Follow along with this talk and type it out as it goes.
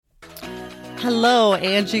Hello,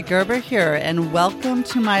 Angie Gerber here, and welcome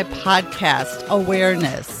to my podcast,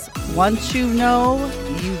 Awareness. Once you know,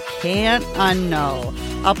 you can't unknow.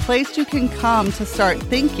 A place you can come to start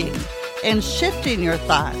thinking and shifting your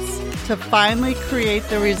thoughts to finally create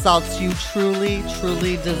the results you truly,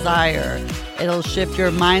 truly desire. It'll shift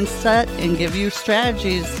your mindset and give you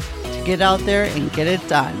strategies to get out there and get it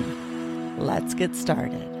done. Let's get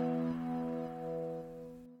started.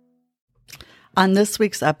 On this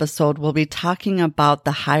week's episode, we'll be talking about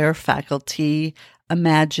the higher faculty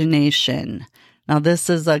imagination. Now, this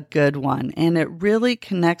is a good one, and it really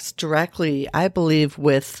connects directly, I believe,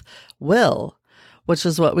 with will, which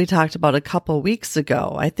is what we talked about a couple weeks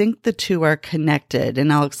ago. I think the two are connected,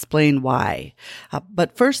 and I'll explain why.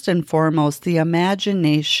 But first and foremost, the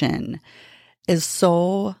imagination is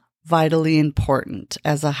so vitally important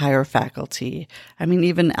as a higher faculty. I mean,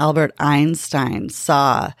 even Albert Einstein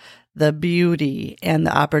saw the beauty and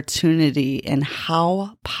the opportunity and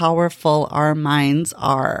how powerful our minds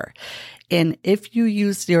are. And if you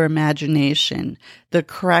use your imagination the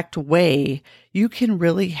correct way, you can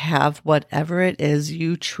really have whatever it is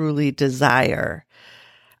you truly desire.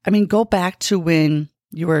 I mean, go back to when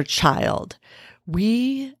you were a child.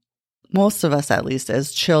 Most of us, at least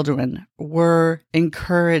as children, were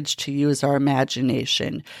encouraged to use our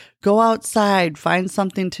imagination. Go outside, find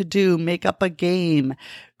something to do, make up a game,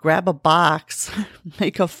 grab a box,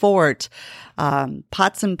 make a fort,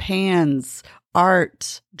 pots and pans,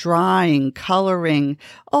 art, drawing, coloring.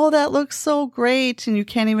 Oh, that looks so great. And you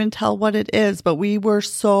can't even tell what it is. But we were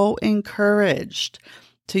so encouraged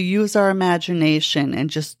to use our imagination and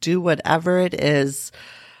just do whatever it is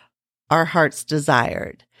our hearts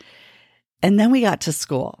desired. And then we got to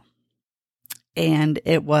school, and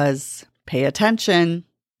it was pay attention.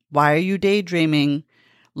 Why are you daydreaming?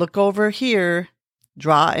 Look over here.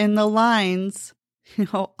 Draw in the lines.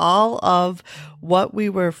 All of what we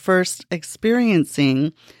were first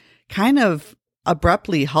experiencing kind of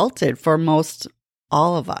abruptly halted for most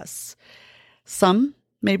all of us. Some,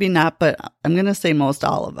 maybe not, but I'm going to say most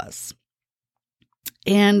all of us.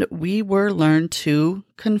 And we were learned to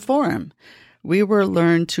conform. We were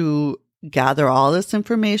learned to gather all this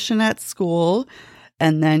information at school,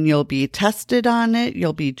 and then you'll be tested on it,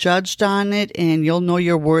 you'll be judged on it, and you'll know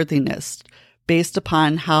your worthiness based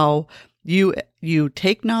upon how you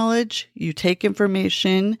take knowledge, you take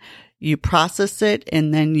information, you process it,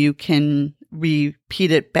 and then you can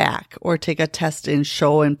repeat it back or take a test and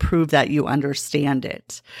show and prove that you understand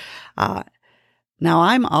it. Now,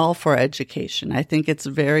 I'm all for education. I think it's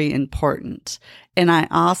very important. And I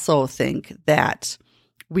also think that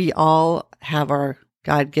we all have our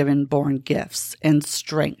God-given born gifts and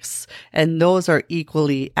strengths, and those are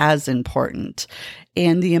equally as important.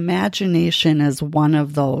 And the imagination is one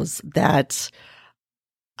of those that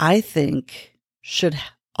I think should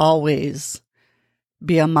always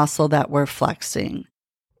be a muscle that we're flexing.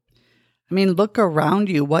 I mean, look around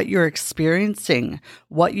you, what you're experiencing,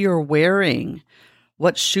 what you're wearing,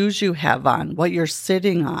 what shoes you have on, what you're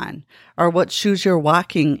sitting on, or what shoes you're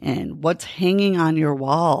walking in, what's hanging on your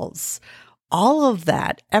walls. All of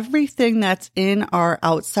that, everything that's in our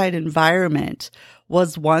outside environment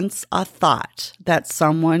was once a thought that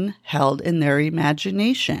someone held in their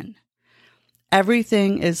imagination.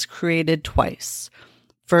 Everything is created twice.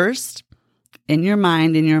 First, in your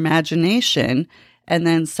mind, in your imagination, and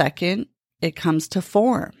then second, it comes to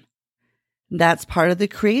form. That's part of the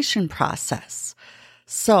creation process.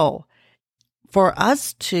 So, for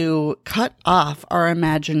us to cut off our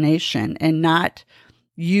imagination and not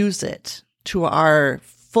use it to our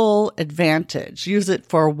full advantage, use it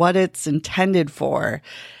for what it's intended for,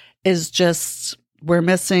 is just, we're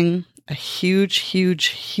missing a huge, huge,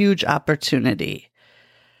 huge opportunity.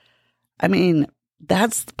 I mean,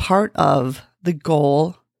 that's part of the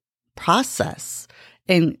goal process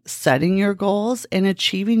in setting your goals and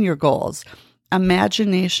achieving your goals.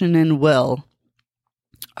 Imagination and will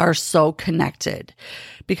are so connected,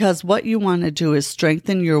 because what you want to do is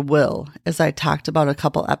strengthen your will, as I talked about a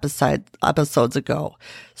couple episodes ago.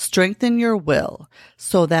 Strengthen your will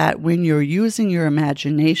so that when you're using your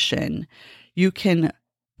imagination, you can,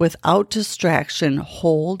 without distraction,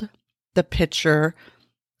 hold the picture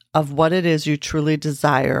of what it is you truly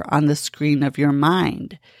desire on the screen of your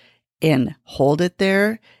mind, and hold it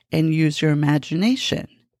there and use your imagination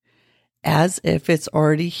as if it's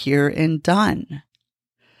already here and done.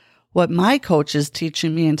 What my coach is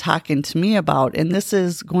teaching me and talking to me about, and this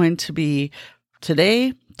is going to be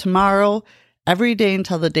today, tomorrow, every day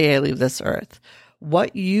until the day I leave this earth.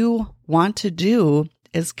 What you want to do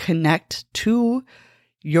is connect to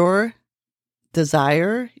your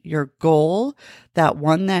desire, your goal, that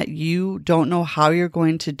one that you don't know how you're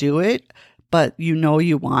going to do it, but you know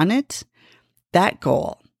you want it, that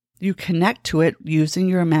goal, you connect to it using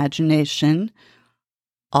your imagination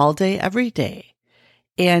all day, every day.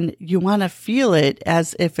 And you want to feel it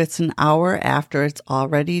as if it's an hour after it's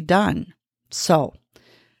already done. So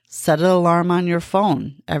set an alarm on your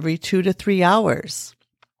phone every 2 to 3 hours.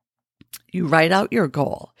 You write out your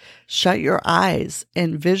goal, shut your eyes,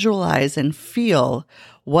 and visualize and feel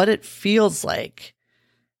what it feels like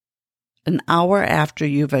an hour after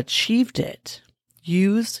you've achieved it.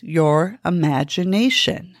 Use your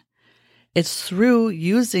imagination. It's through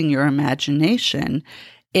using your imagination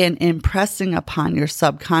and impressing upon your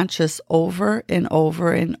subconscious over and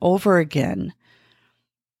over and over again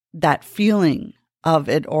that feeling of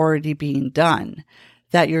it already being done,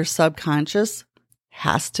 that your subconscious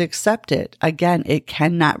has to accept it. Again, it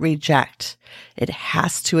cannot reject. It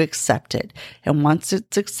has to accept it. And once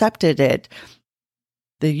it's accepted it,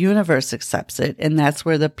 the universe accepts it. And that's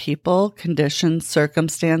where the people, conditions,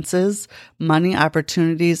 circumstances, money,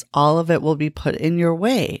 opportunities, all of it will be put in your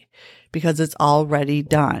way because it's already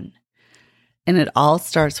done. And it all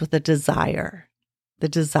starts with a desire, the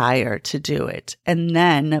desire to do it. And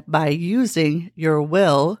then by using your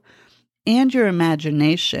will and your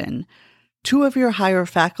imagination, two of your higher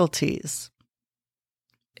faculties,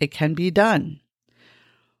 it can be done.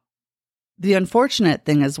 The unfortunate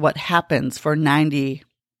thing is what happens for 90%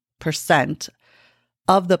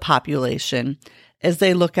 of the population is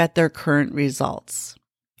they look at their current results.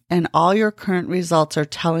 And all your current results are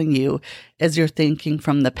telling you is you're thinking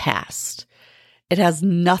from the past. It has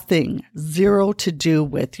nothing, zero to do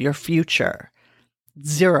with your future.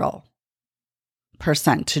 0%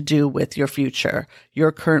 to do with your future,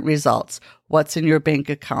 your current results, what's in your bank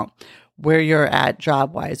account, where you're at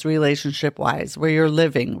job-wise, relationship-wise, where you're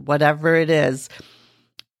living, whatever it is.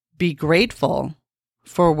 Be grateful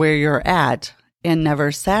for where you're at and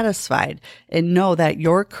never satisfied. And know that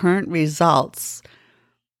your current results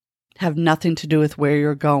have nothing to do with where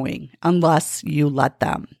you're going unless you let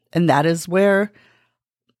them. And that is where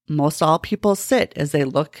most all people sit as they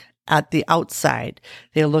look at the outside.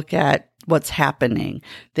 They look at what's happening.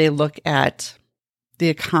 They look at the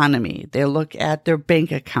economy. They look at their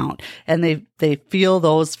bank account and they feel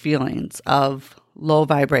those feelings of low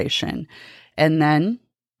vibration. And then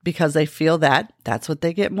because they feel that, that's what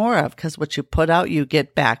they get more of, because what you put out, you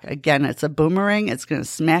get back. Again, it's a boomerang. It's going to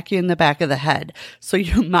smack you in the back of the head. So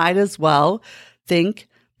you might as well think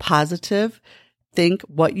positive, think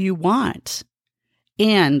what you want.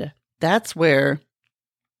 And that's where,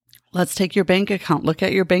 let's take your bank account. Look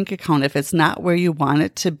at your bank account. If it's not where you want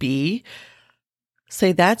it to be,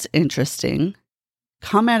 say that's interesting.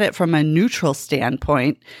 Come at it from a neutral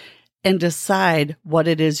standpoint and decide what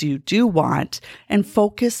it is you do want and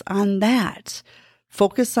focus on that.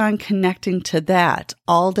 Focus on connecting to that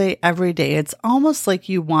all day, every day. It's almost like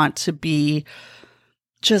you want to be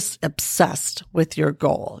just obsessed with your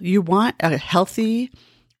goal. You want a healthy,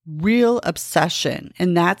 real obsession.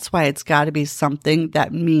 And that's why it's got to be something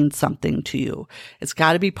that means something to you. It's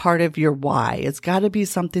got to be part of your why. It's got to be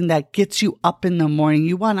something that gets you up in the morning.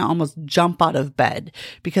 You want to almost jump out of bed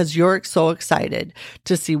because you're so excited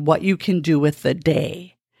to see what you can do with the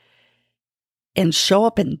day and show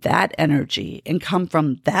up in that energy and come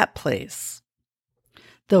from that place.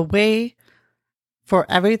 The way for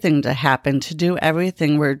everything to happen, to do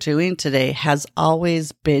everything we're doing today has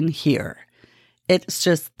always been here. It's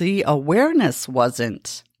just the awareness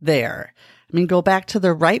wasn't there. I mean, go back to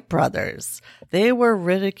the Wright brothers. They were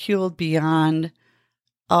ridiculed beyond,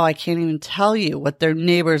 I can't even tell you what their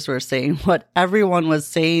neighbors were saying, what everyone was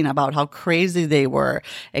saying about how crazy they were,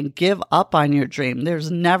 and give up on your dream.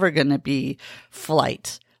 There's never going to be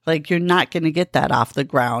flight. Like, you're not going to get that off the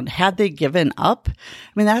ground. Had they given up? I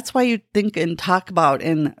mean, that's why you think and talk about,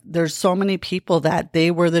 and there's so many people that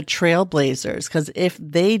they were the trailblazers, because if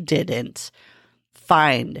they didn't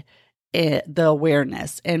find the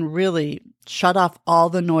awareness and really shut off all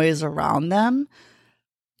the noise around them,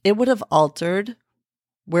 it would have altered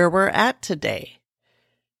where we're at today.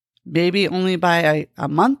 Maybe only by a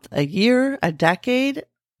month, a year, a decade,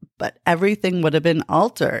 but everything would have been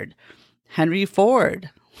altered. Henry Ford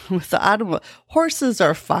with the automobile. Horses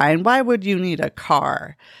are fine. Why would you need a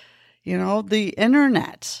car? The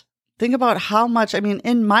internet. Think about how much,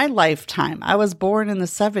 in my lifetime, I was born in the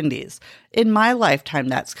 70s. In my lifetime,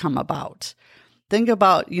 that's come about. Think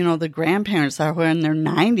about, the grandparents that were in their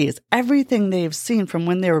 90s, everything they've seen from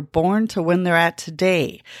when they were born to when they're at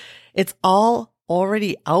today. It's all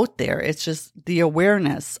already out there. It's just the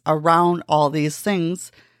awareness around all these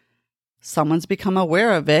things. Someone's become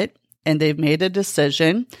aware of it. and they've made a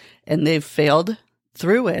decision and they've failed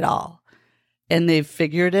through it all. And they've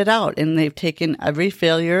figured it out and they've taken every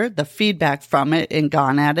failure, the feedback from it, and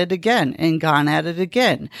gone at it again and gone at it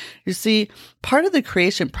again. You see, part of the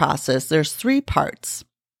creation process, there's 3 parts.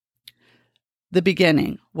 The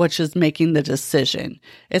beginning, which is making the decision.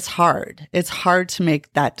 It's hard. It's hard to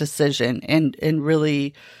make that decision. And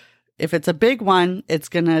really, if it's a big one, it's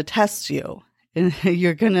going to test you. And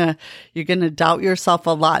you're gonna doubt yourself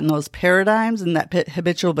a lot, and those paradigms and that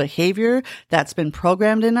habitual behavior that's been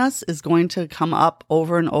programmed in us is going to come up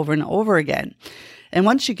over and over and over again. And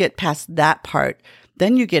once you get past that part,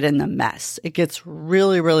 then you get in the mess. It gets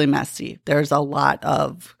really, really messy. There's a lot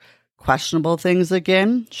of questionable things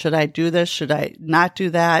again. Should I do this? Should I not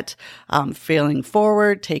do that? Failing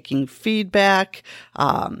forward, taking feedback,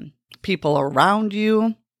 people around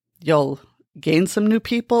you. You'll gain some new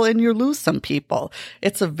people and you lose some people.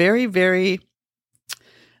 It's a very, very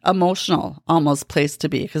emotional almost place to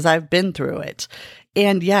be because I've been through it.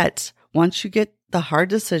 And yet, once you get the hard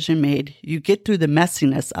decision made, you get through the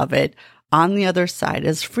messiness of it. On the other side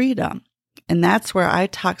is freedom. And that's where I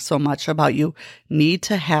talk so much about you need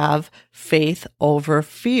to have faith over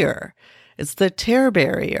fear. It's the terror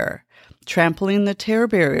barrier. Trampling the terror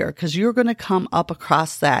barrier, because you're going to come up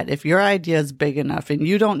across that. If your idea is big enough and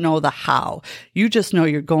you don't know the how, you just know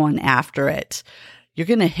you're going after it, you're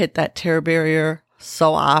going to hit that terror barrier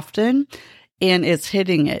so often, and it's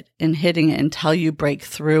hitting it until you break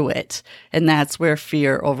through it. And that's where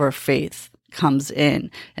fear over faith comes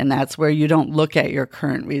in. And that's where you don't look at your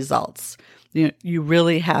current results. You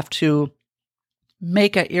really have to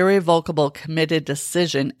make an irrevocable, committed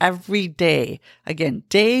decision every day. Again,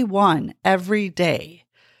 day 1, every day.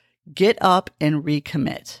 Get up and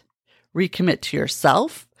recommit. Recommit to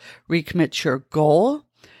yourself. Recommit to your goal.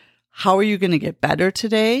 How are you going to get better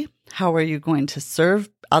today? How are you going to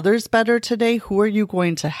serve others better today? Who are you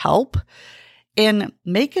going to help? And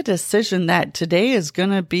make a decision that today is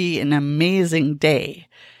going to be an amazing day.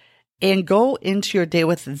 And go into your day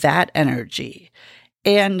with that energy.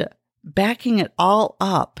 And backing it all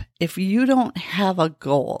up, if you don't have a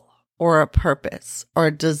goal or a purpose or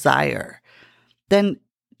a desire, then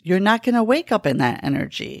you're not going to wake up in that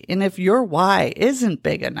energy. And if your why isn't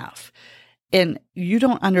big enough and you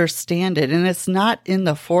don't understand it and it's not in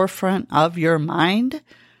the forefront of your mind,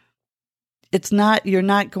 you're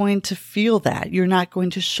not going to feel that. You're not going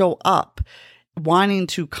to show up wanting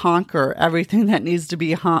to conquer everything that needs to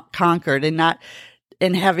be conquered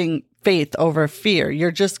and having faith over fear. You're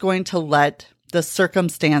just going to let the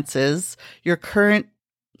circumstances, your current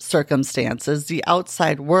circumstances, the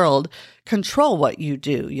outside world control what you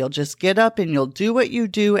do. You'll just get up and you'll do what you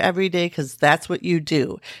do every day because that's what you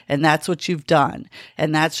do and that's what you've done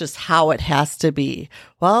and that's just how it has to be.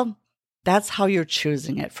 Well, that's how you're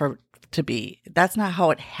choosing it to be. That's not how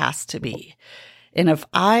it has to be. And if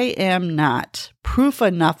I am not proof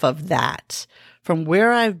enough of that, from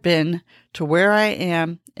where I've been to where I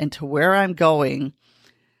am and to where I'm going,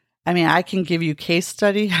 I mean, I can give you case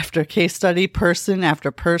study after case study, person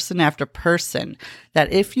after person after person,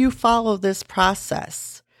 that if you follow this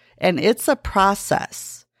process, and it's a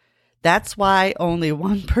process, that's why only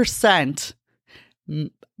 1%,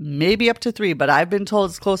 maybe up to 3%, but I've been told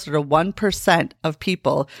it's closer to 1% of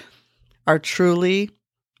people are truly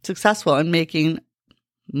successful in making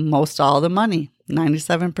most all the money,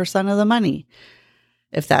 97% of the money.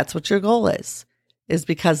 If that's what your goal is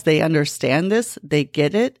because they understand this, they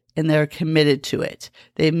get it, and they're committed to it.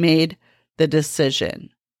 They made the decision.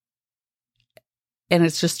 And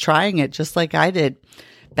it's just trying it, just like I did.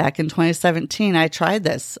 Back in 2017, I tried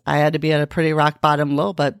this. I had to be at a pretty rock bottom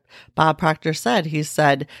low, but Bob Proctor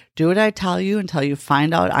said, do what I tell you until you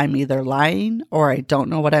find out I'm either lying or I don't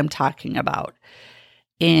know what I'm talking about.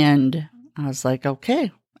 And I was like,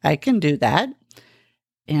 okay, I can do that.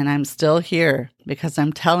 And I'm still here because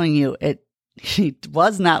I'm telling you, he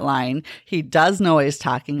was not lying. He does know what he's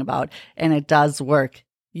talking about, and it does work.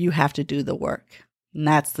 You have to do the work. And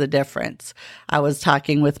that's the difference. I was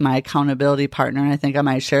talking with my accountability partner, and I think I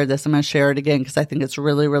might share this. I'm going to share it again because I think it's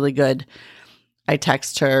really, really good. I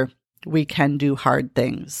text her, we can do hard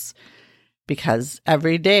things, because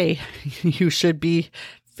every day you should be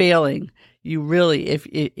failing. You really,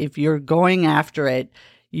 if you're going after it,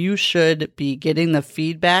 you should be getting the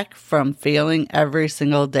feedback from failing every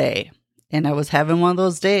single day. And I was having one of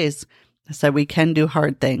those days. I said, we can do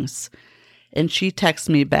hard things. And she texted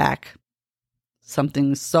me back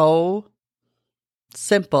something so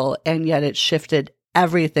simple, and yet it shifted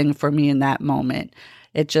everything for me in that moment.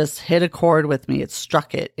 It just hit a chord with me. It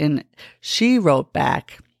struck it. And she wrote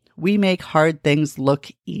back, we make hard things look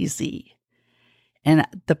easy. And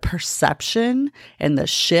the perception and the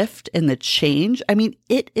shift and the change, I mean,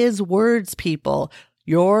 it is words, people.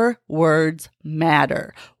 Your words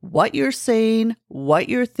matter. What you're saying, what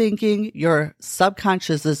you're thinking, your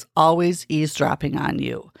subconscious is always eavesdropping on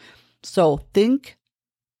you. So think,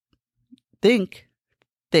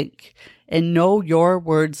 and know your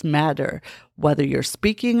words matter. Whether you're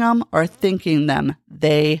speaking them or thinking them,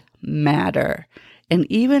 they matter.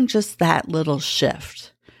 And even just that little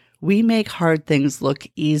shift, we make hard things look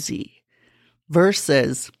easy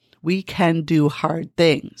versus we can do hard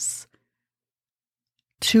things.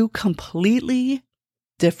 Two completely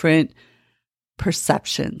different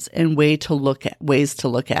perceptions and ways to look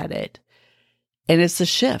at it. And it's a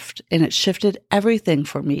shift, and it shifted everything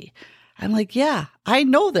for me. I'm like, yeah, I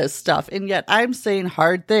know this stuff. And yet I'm saying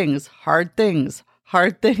hard things.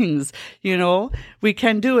 You know, we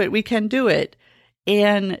can do it.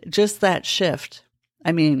 And just that shift.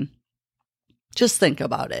 I mean, just think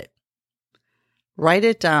about it. Write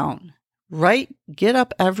it down. Get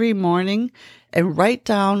up every morning and write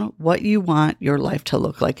down what you want your life to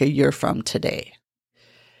look like a year from today.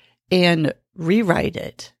 And rewrite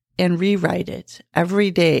it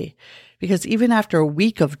every day. Because even after a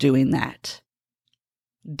week of doing that,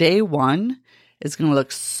 day 1 is going to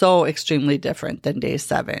look so extremely different than day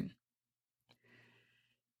 7.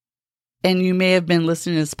 And you may have been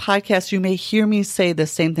listening to this podcast. You may hear me say the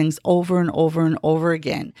same things over and over and over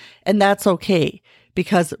again. And that's okay,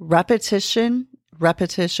 because repetition,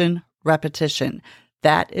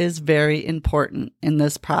 that is very important in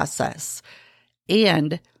this process.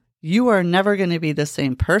 And you are never going to be the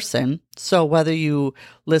same person. So whether you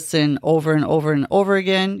listen over and over and over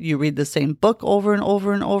again, you read the same book over and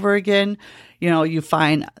over and over again, you know, you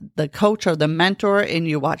find the coach or the mentor and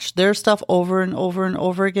you watch their stuff over and over and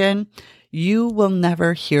over again, you will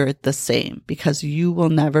never hear it the same, because you will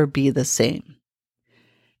never be the same,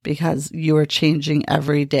 because you are changing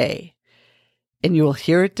every day. And you will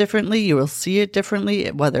hear it differently. You will see it differently,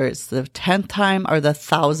 whether it's the 10th time or the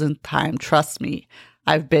 1,000th time. Trust me.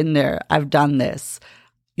 I've been there. I've done this.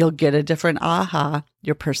 You'll get a different aha.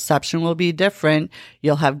 Your perception will be different.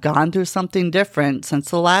 You'll have gone through something different since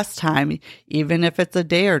the last time, even if it's a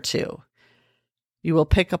day or two. You will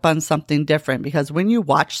pick up on something different, because when you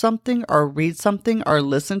watch something or read something or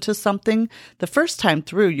listen to something, the first time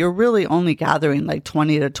through, you're really only gathering like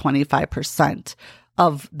 20 to 25%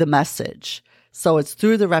 of the message. So it's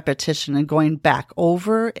through the repetition and going back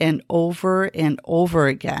over and over and over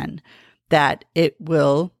again that it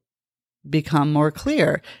will become more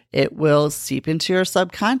clear. It will seep into your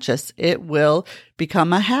subconscious. It will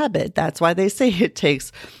become a habit. That's why they say it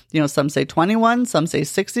takes, some say 21, some say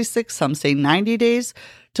 66, some say 90 days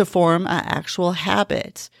to form an actual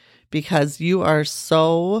habit, because you are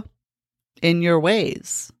so in your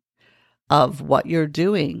ways of what you're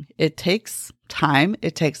doing. It takes time.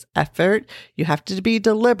 It takes effort. You have to be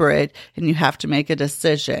deliberate, and you have to make a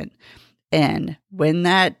decision. And when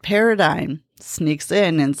that paradigm sneaks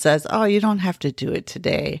in and says, oh, you don't have to do it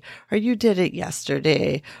today, or you did it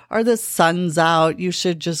yesterday, or the sun's out, you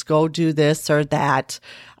should just go do this or that,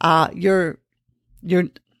 you're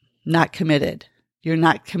not committed. You're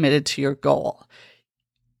not committed to your goal.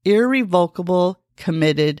 Irrevocable,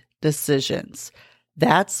 committed decisions.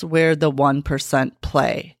 That's where the 1%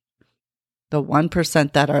 play. The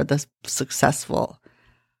 1% that are the successful,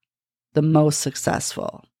 the most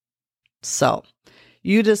successful. So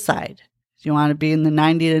you decide. Do you want to be in the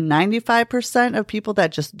 90 to 95% of people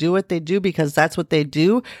that just do what they do because that's what they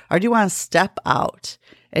do? Or do you want to step out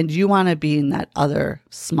and do you want to be in that other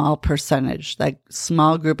small percentage, that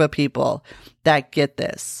small group of people that get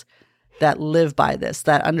this, that live by this,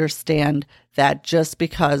 that understand that just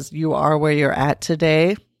because you are where you're at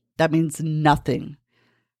today, that means nothing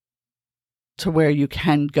to where you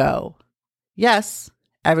can go? Yes,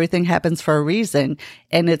 everything happens for a reason,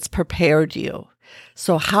 and it's prepared you.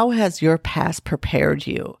 So how has your past prepared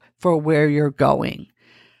you for where you're going?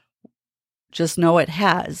 Just know it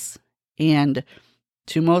has. And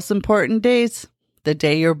 2 most important days, the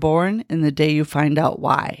day you're born and the day you find out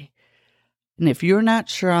why. And if you're not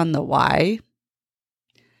sure on the why,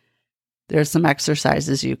 there's some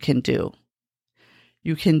exercises you can do.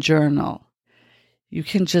 You can journal. You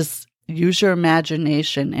can just use your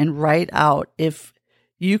imagination and write out, if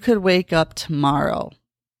you could wake up tomorrow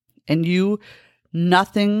and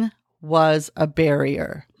nothing was a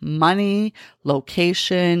barrier, money,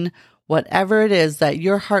 location, whatever it is that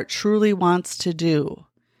your heart truly wants to do,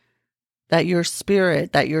 that your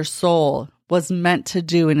spirit, that your soul was meant to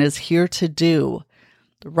do and is here to do,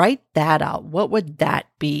 write that out. What would that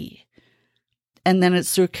be? And then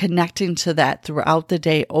it's through connecting to that throughout the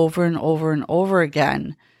day over and over and over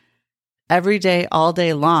again, every day, all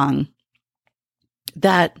day long,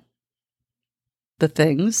 that the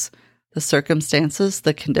things, the circumstances,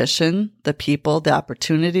 the condition, the people, the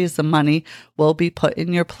opportunities, the money will be put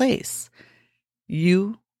in your place.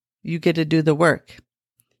 You get to do the work.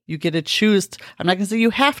 You get to choose. I'm not going to say you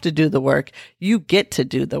have to do the work. You get to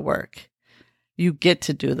do the work. You get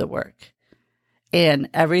to do the work. And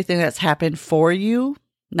everything that's happened for you,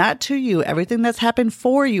 not to you, everything that's happened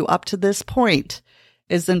for you up to this point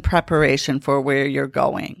is in preparation for where you're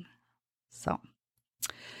going. So,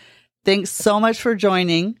 thanks so much for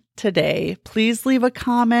joining today. Please leave a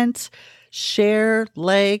comment, share,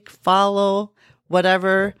 like, follow,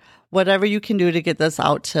 whatever you can do to get this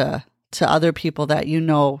out to other people that you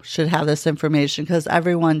know should have this information, because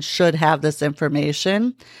everyone should have this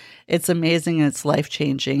information. It's amazing and it's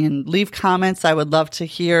life-changing. And leave comments. I would love to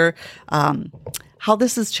hear how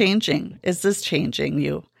this is changing. Is this changing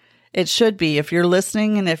you? It should be. If you're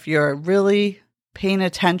listening and if you're really paying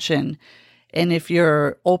attention and if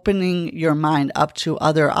you're opening your mind up to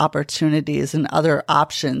other opportunities and other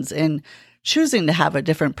options and choosing to have a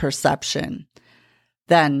different perception,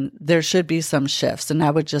 then there should be some shifts. And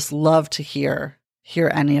I would just love to hear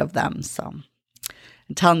any of them. So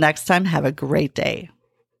until next time, have a great day.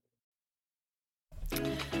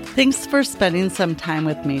 Thanks for spending some time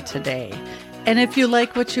with me today. And if you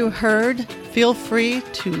like what you heard, feel free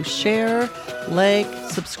to share, like,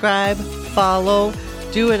 subscribe, follow,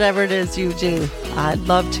 do whatever it is you do. I'd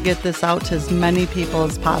love to get this out to as many people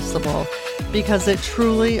as possible, because it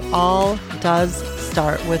truly all does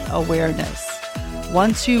start with awareness.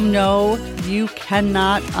 Once you know, you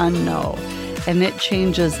cannot unknow, and it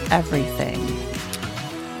changes everything.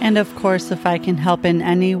 And of course, if I can help in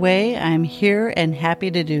any way, I'm here and happy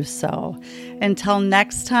to do so. Until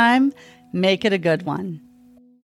next time, make it a good one.